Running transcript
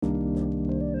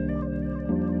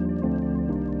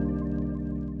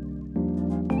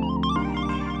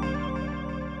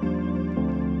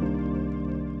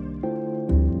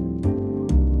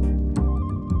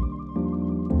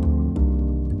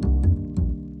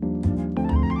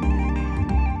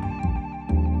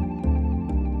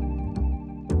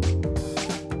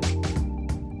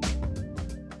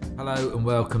Hello and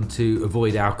welcome to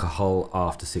Avoid Alcohol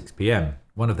After 6pm,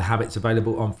 one of the habits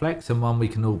available on Flex and one we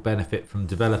can all benefit from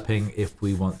developing if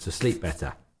we want to sleep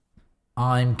better.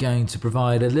 I'm going to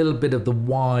provide a little bit of the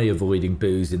why avoiding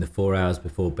booze in the 4 hours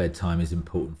before bedtime is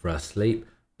important for our sleep,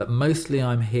 but mostly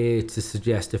I'm here to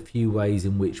suggest a few ways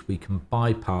in which we can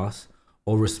bypass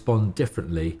or respond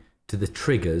differently to the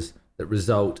triggers that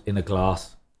result in a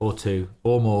glass or two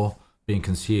or more being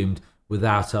consumed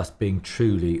without us being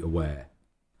truly aware.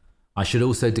 I should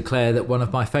also declare that one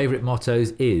of my favourite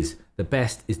mottos is, the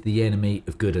best is the enemy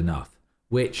of good enough,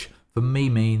 which for me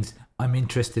means I'm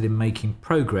interested in making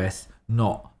progress,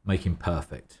 not making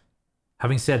perfect.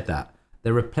 Having said that,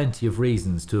 there are plenty of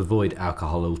reasons to avoid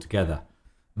alcohol altogether.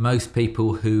 Most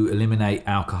people who eliminate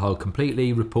alcohol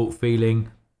completely report feeling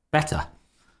better.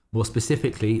 More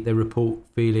specifically, they report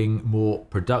feeling more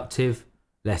productive,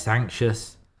 less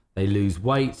anxious, they lose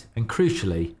weight, and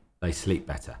crucially, they sleep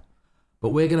better. But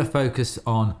we're going to focus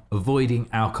on avoiding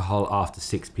alcohol after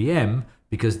 6pm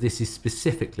because this is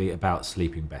specifically about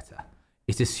sleeping better.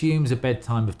 It assumes a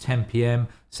bedtime of 10pm,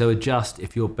 so adjust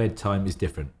if your bedtime is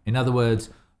different. In other words,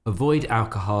 avoid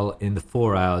alcohol in the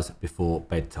 4 hours before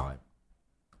bedtime.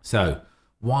 So,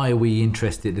 why are we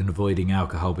interested in avoiding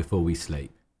alcohol before we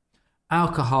sleep?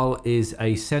 Alcohol is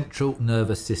a central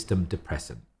nervous system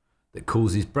depressant that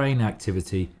causes brain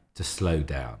activity to slow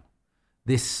down.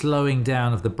 This slowing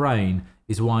down of the brain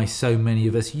is why so many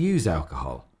of us use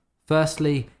alcohol.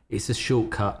 Firstly, it's a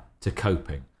shortcut to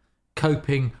coping.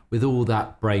 Coping with all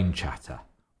that brain chatter,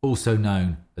 also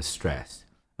known as stress.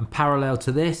 And parallel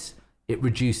to this, it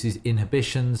reduces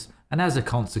inhibitions and as a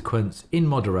consequence, in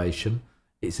moderation,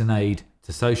 it's an aid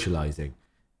to socializing.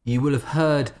 You will have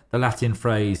heard the Latin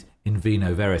phrase in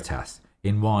vino veritas,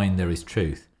 in wine there is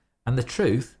truth. And the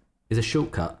truth is a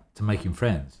shortcut to making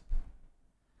friends.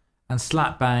 And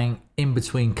slap bang in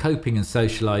between coping and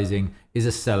socializing is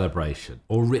a celebration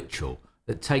or ritual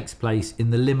that takes place in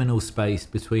the liminal space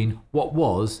between what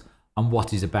was and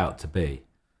what is about to be.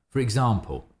 For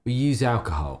example, we use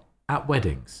alcohol at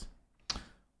weddings.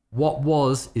 What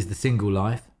was is the single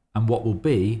life and what will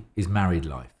be is married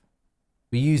life.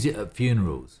 We use it at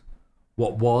funerals.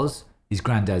 What was is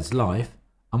granddad's life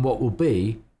and what will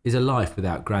be is a life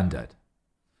without granddad.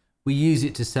 We use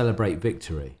it to celebrate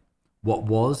victory. What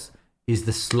was is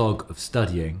the slog of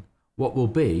studying, what will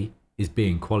be is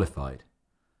being qualified.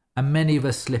 And many of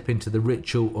us slip into the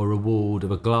ritual or reward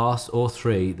of a glass or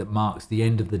three that marks the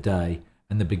end of the day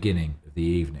and the beginning of the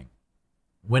evening.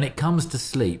 When it comes to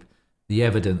sleep, the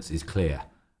evidence is clear.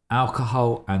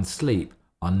 Alcohol and sleep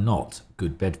are not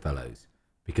good bedfellows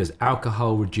because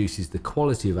alcohol reduces the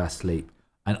quality of our sleep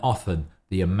and often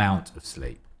the amount of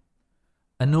sleep.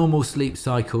 A normal sleep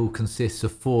cycle consists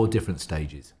of 4 different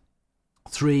stages.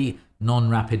 3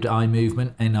 non-rapid eye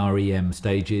movement NREM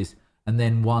stages and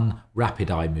then 1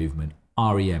 rapid eye movement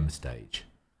REM stage.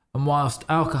 And whilst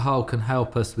alcohol can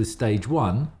help us with stage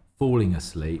 1, falling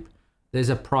asleep, there's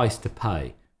a price to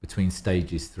pay between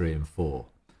stages 3 and 4.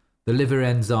 The liver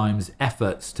enzymes'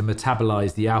 efforts to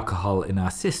metabolize the alcohol in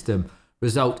our system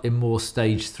result in more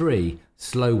stage 3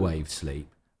 slow wave sleep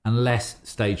and less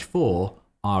stage 4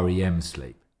 REM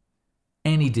sleep.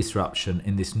 Any disruption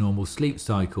in this normal sleep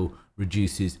cycle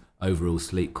reduces overall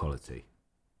sleep quality.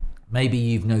 Maybe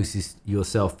you've noticed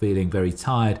yourself feeling very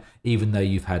tired even though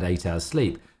you've had 8 hours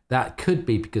sleep. That could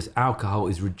be because alcohol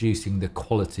is reducing the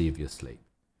quality of your sleep.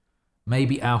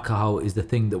 Maybe alcohol is the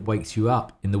thing that wakes you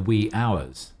up in the wee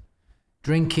hours.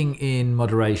 Drinking in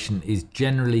moderation is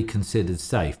generally considered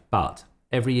safe, but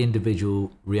every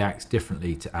individual reacts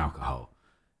differently to alcohol.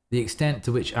 The extent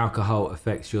to which alcohol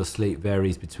affects your sleep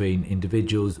varies between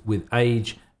individuals with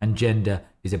age and gender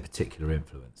is a particular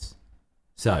influence.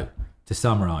 So, to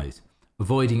summarise,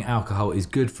 avoiding alcohol is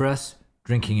good for us,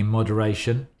 drinking in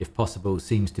moderation, if possible,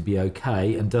 seems to be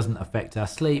okay and doesn't affect our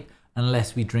sleep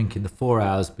unless we drink in the 4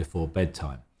 hours before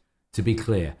bedtime. To be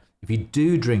clear, if you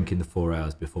do drink in the 4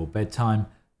 hours before bedtime,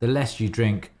 the less you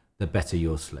drink, the better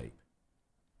your sleep.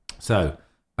 So,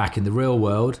 back in the real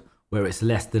world, where it's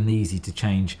less than easy to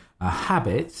change our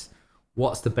habits,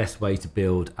 what's the best way to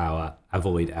build our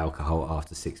avoid alcohol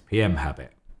after 6pm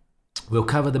habit? We'll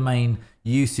cover the main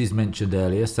uses mentioned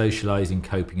earlier, socialising,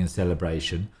 coping and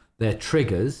celebration, their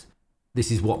triggers,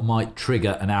 this is what might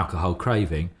trigger an alcohol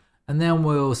craving, and then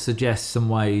we'll suggest some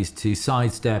ways to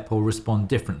sidestep or respond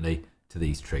differently to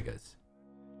these triggers.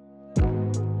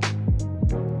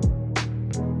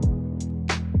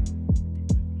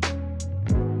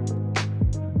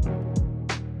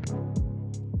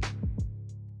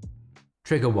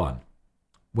 Trigger 1.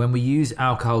 When we use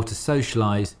alcohol to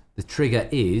socialise, the trigger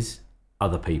is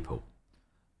other people.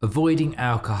 Avoiding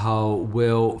alcohol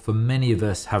will, for many of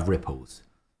us, have ripples.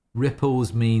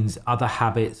 Ripples means other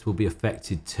habits will be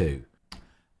affected too.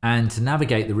 And to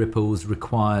navigate the ripples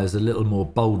requires a little more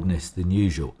boldness than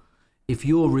usual. If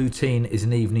your routine is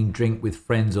an evening drink with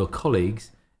friends or colleagues,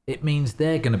 it means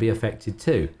they're going to be affected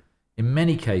too. In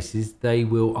many cases, they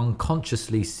will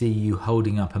unconsciously see you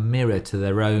holding up a mirror to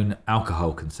their own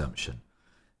alcohol consumption.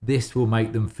 This will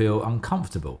make them feel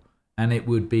uncomfortable, and it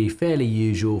would be fairly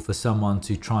usual for someone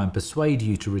to try and persuade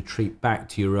you to retreat back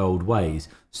to your old ways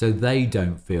so they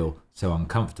don't feel so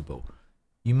uncomfortable.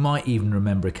 You might even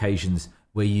remember occasions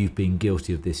where you've been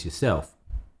guilty of this yourself.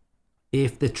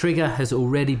 If the trigger has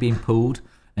already been pulled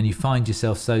and you find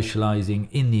yourself socialising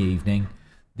in the evening,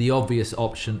 the obvious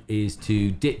option is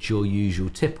to ditch your usual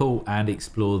tipple and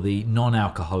explore the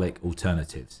non-alcoholic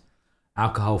alternatives.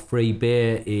 Alcohol-free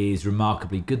beer is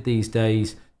remarkably good these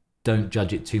days. Don't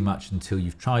judge it too much until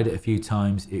you've tried it a few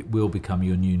times. It will become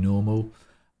your new normal.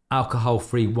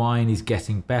 Alcohol-free wine is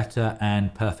getting better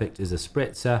and perfect as a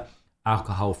spritzer.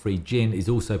 Alcohol-free gin is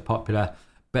also popular,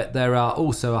 but there are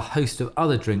also a host of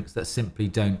other drinks that simply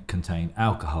don't contain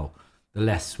alcohol. The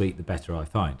less sweet, the better, I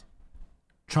find.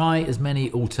 Try as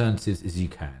many alternatives as you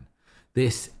can.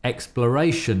 This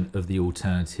exploration of the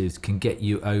alternatives can get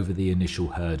you over the initial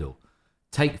hurdle.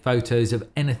 Take photos of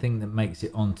anything that makes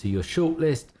it onto your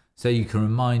shortlist so you can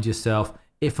remind yourself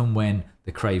if and when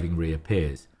the craving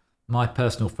reappears. My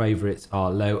personal favourites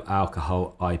are low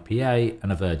alcohol IPA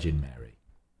and a Virgin Mary.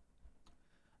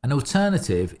 An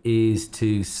alternative is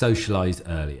to socialise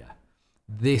earlier.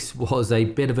 This was a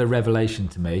bit of a revelation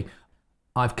to me.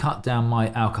 I've cut down my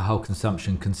alcohol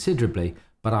consumption considerably,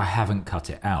 but I haven't cut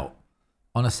it out.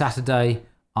 On a Saturday,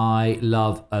 I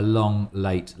love a long,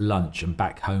 late lunch and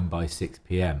back home by 6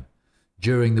 p.m.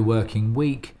 During the working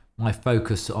week, my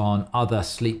focus on other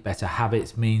sleep better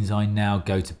habits means I now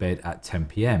go to bed at 10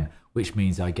 p.m, which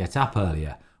means I get up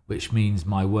earlier, which means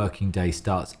my working day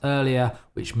starts earlier,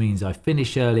 which means I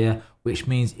finish earlier, which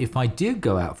means if I do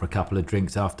go out for a couple of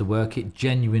drinks after work, it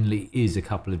genuinely is a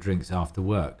couple of drinks after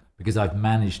work because I've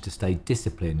managed to stay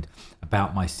disciplined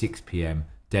about my 6 p.m.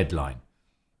 deadline.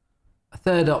 A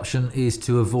third option is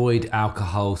to avoid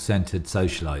alcohol-centered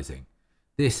socializing.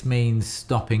 This means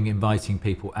stopping inviting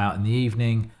people out in the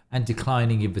evening and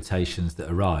declining invitations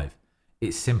that arrive.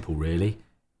 It's simple, really.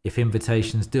 If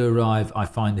invitations do arrive, I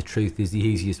find the truth is the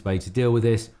easiest way to deal with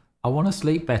this. I want to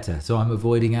sleep better, so I'm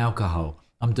avoiding alcohol.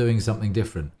 I'm doing something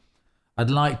different.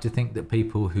 I'd like to think that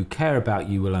people who care about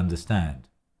you will understand.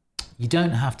 You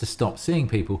don't have to stop seeing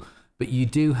people, but you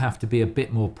do have to be a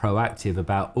bit more proactive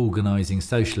about organising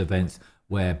social events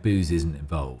where booze isn't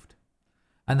involved.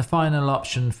 And the final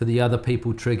option for the other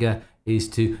people trigger is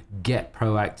to get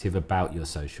proactive about your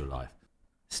social life.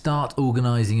 Start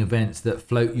organising events that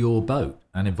float your boat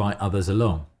and invite others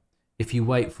along. If you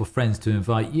wait for friends to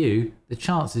invite you, the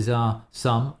chances are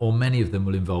some or many of them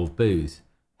will involve booze.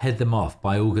 Head them off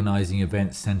by organising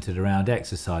events centred around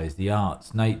exercise, the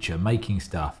arts, nature, making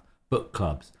stuff, book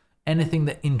clubs, anything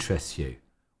that interests you,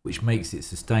 which makes it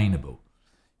sustainable.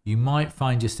 You might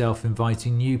find yourself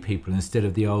inviting new people instead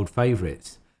of the old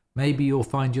favourites. Maybe you'll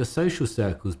find your social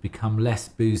circles become less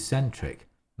booze-centric.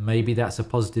 Maybe that's a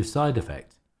positive side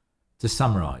effect. To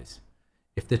summarise,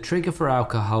 if the trigger for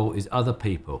alcohol is other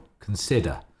people,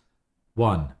 consider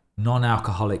 1.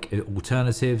 Non-alcoholic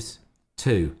alternatives.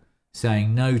 2.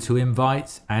 Saying no to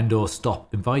invites and or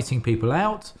stop inviting people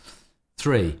out.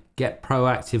 3. Get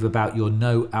proactive about your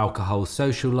no alcohol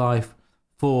social life.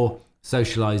 4.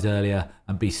 Socialise earlier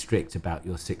and be strict about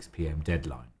your 6 p.m.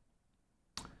 deadline.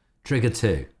 Trigger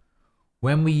 2.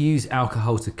 When we use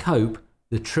alcohol to cope,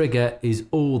 the trigger is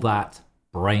all that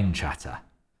brain chatter.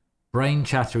 Brain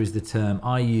chatter is the term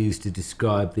I use to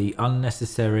describe the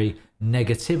unnecessary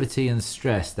negativity and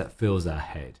stress that fills our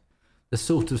head, the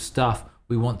sort of stuff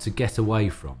we want to get away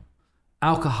from.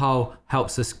 Alcohol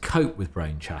helps us cope with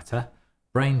brain chatter.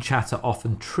 Brain chatter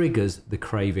often triggers the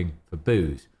craving for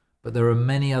booze, but there are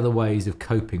many other ways of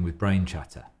coping with brain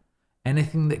chatter.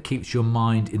 Anything that keeps your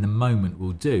mind in the moment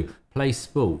will do. Play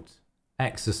sports,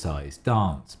 exercise,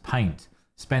 dance, paint,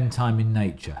 spend time in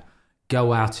nature,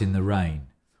 go out in the rain.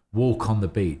 Walk on the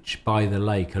beach, by the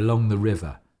lake, along the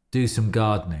river, do some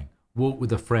gardening, walk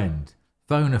with a friend,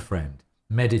 phone a friend,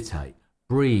 meditate,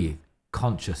 breathe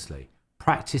consciously,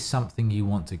 practice something you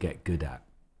want to get good at.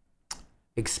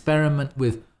 Experiment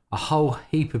with a whole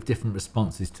heap of different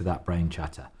responses to that brain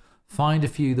chatter. Find a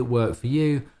few that work for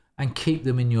you and keep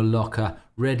them in your locker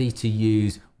ready to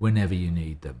use whenever you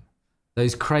need them.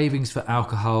 Those cravings for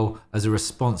alcohol as a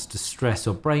response to stress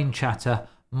or brain chatter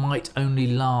might only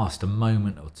last a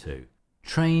moment or two.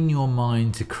 Train your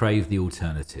mind to crave the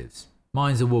alternatives.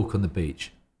 Mine's a walk on the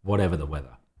beach, whatever the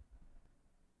weather.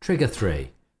 Trigger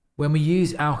 3. When we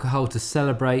use alcohol to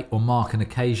celebrate or mark an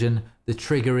occasion, the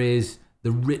trigger is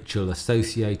the ritual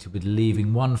associated with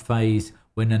leaving one phase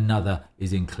when another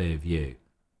is in clear view.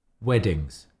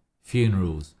 Weddings,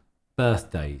 funerals,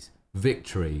 birthdays,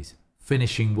 victories,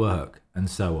 finishing work, and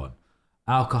so on.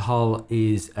 Alcohol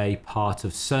is a part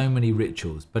of so many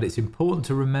rituals, but it's important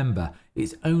to remember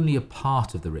it's only a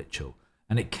part of the ritual,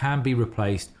 and it can be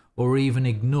replaced or even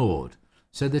ignored.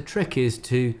 So the trick is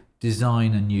to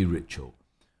design a new ritual.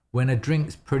 When a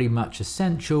drink's pretty much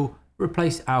essential,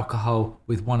 replace alcohol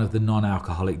with one of the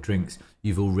non-alcoholic drinks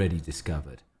you've already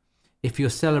discovered. If you're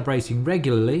celebrating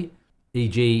regularly,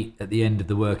 e.g. at the end of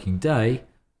the working day,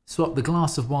 swap the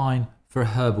glass of wine for a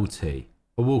herbal tea,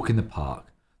 a walk in the park,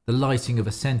 the lighting of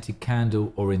a scented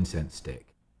candle or incense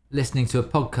stick, listening to a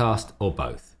podcast or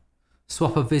both.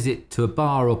 Swap a visit to a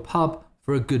bar or pub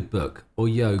for a good book or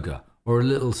yoga or a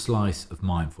little slice of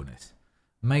mindfulness.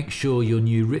 Make sure your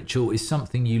new ritual is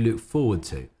something you look forward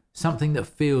to, something that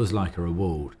feels like a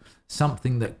reward,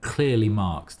 something that clearly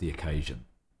marks the occasion.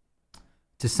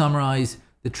 To summarise,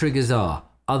 the triggers are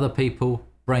other people,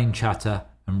 brain chatter,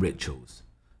 and rituals.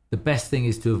 The best thing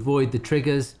is to avoid the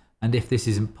triggers, and if this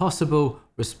isn't possible,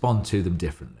 respond to them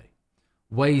differently.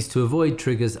 Ways to avoid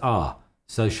triggers are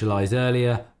socialise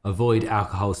earlier, avoid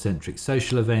alcohol-centric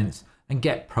social events, and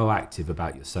get proactive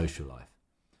about your social life.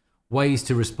 Ways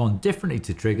to respond differently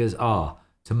to triggers are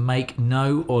to make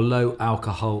no or low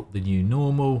alcohol the new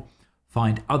normal,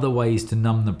 find other ways to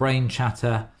numb the brain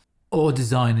chatter, or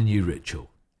design a new ritual.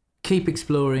 Keep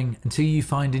exploring until you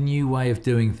find a new way of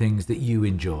doing things that you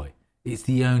enjoy. It's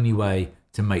the only way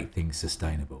to make things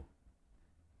sustainable.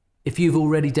 If you've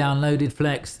already downloaded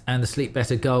Flex and the Sleep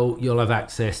Better Goal, you'll have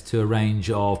access to a range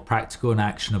of practical and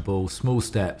actionable small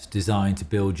steps designed to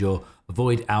build your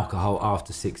avoid alcohol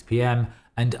after 6 p.m.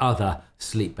 and other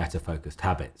sleep better focused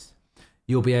habits.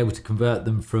 You'll be able to convert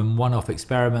them from one-off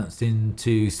experiments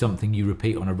into something you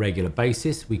repeat on a regular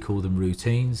basis. We call them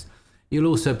routines. You'll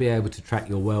also be able to track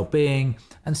your well-being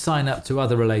and sign up to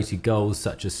other related goals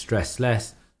such as stress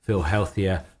less, feel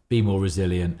healthier, be more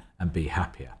resilient, and be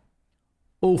happier.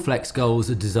 All Flex goals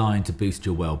are designed to boost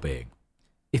your well-being.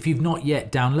 If you've not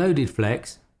yet downloaded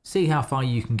Flex, see how far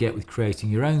you can get with creating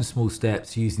your own small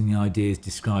steps using the ideas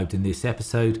described in this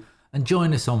episode, and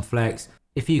join us on Flex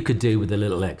if you could do with a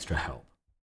little extra help.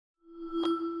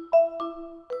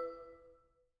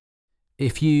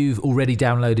 If you've already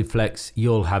downloaded Flex,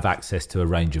 you'll have access to a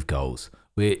range of goals,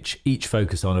 which each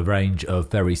focus on a range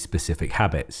of very specific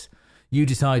habits. You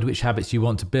decide which habits you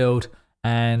want to build,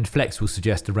 and Flex will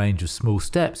suggest a range of small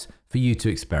steps for you to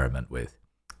experiment with.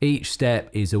 Each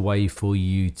step is a way for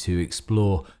you to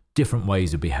explore different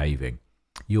ways of behaving.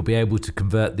 You'll be able to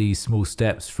convert these small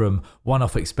steps from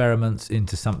one-off experiments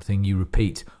into something you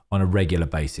repeat on a regular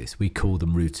basis. We call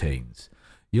them routines.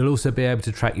 You'll also be able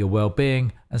to track your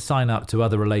well-being and sign up to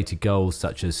other related goals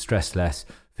such as stress less,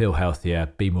 feel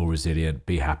healthier, be more resilient,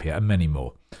 be happier, and many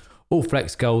more. All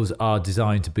Flex goals are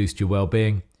designed to boost your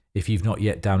well-being. If you've not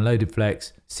yet downloaded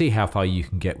Flex, see how far you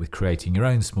can get with creating your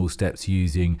own small steps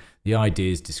using the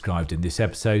ideas described in this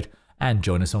episode, and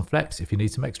join us on Flex if you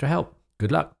need some extra help.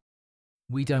 Good luck.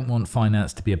 We don't want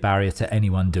finance to be a barrier to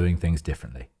anyone doing things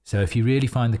differently. So if you really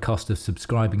find the cost of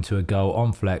subscribing to a goal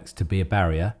on Flex to be a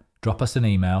barrier, drop us an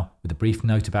email with a brief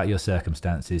note about your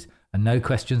circumstances, and no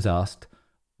questions asked.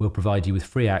 We'll provide you with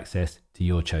free access to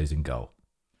your chosen goal.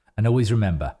 And always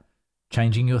remember,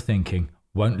 changing your thinking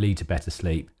won't lead to better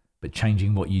sleep, but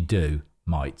changing what you do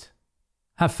might.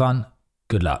 Have fun.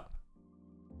 Good luck.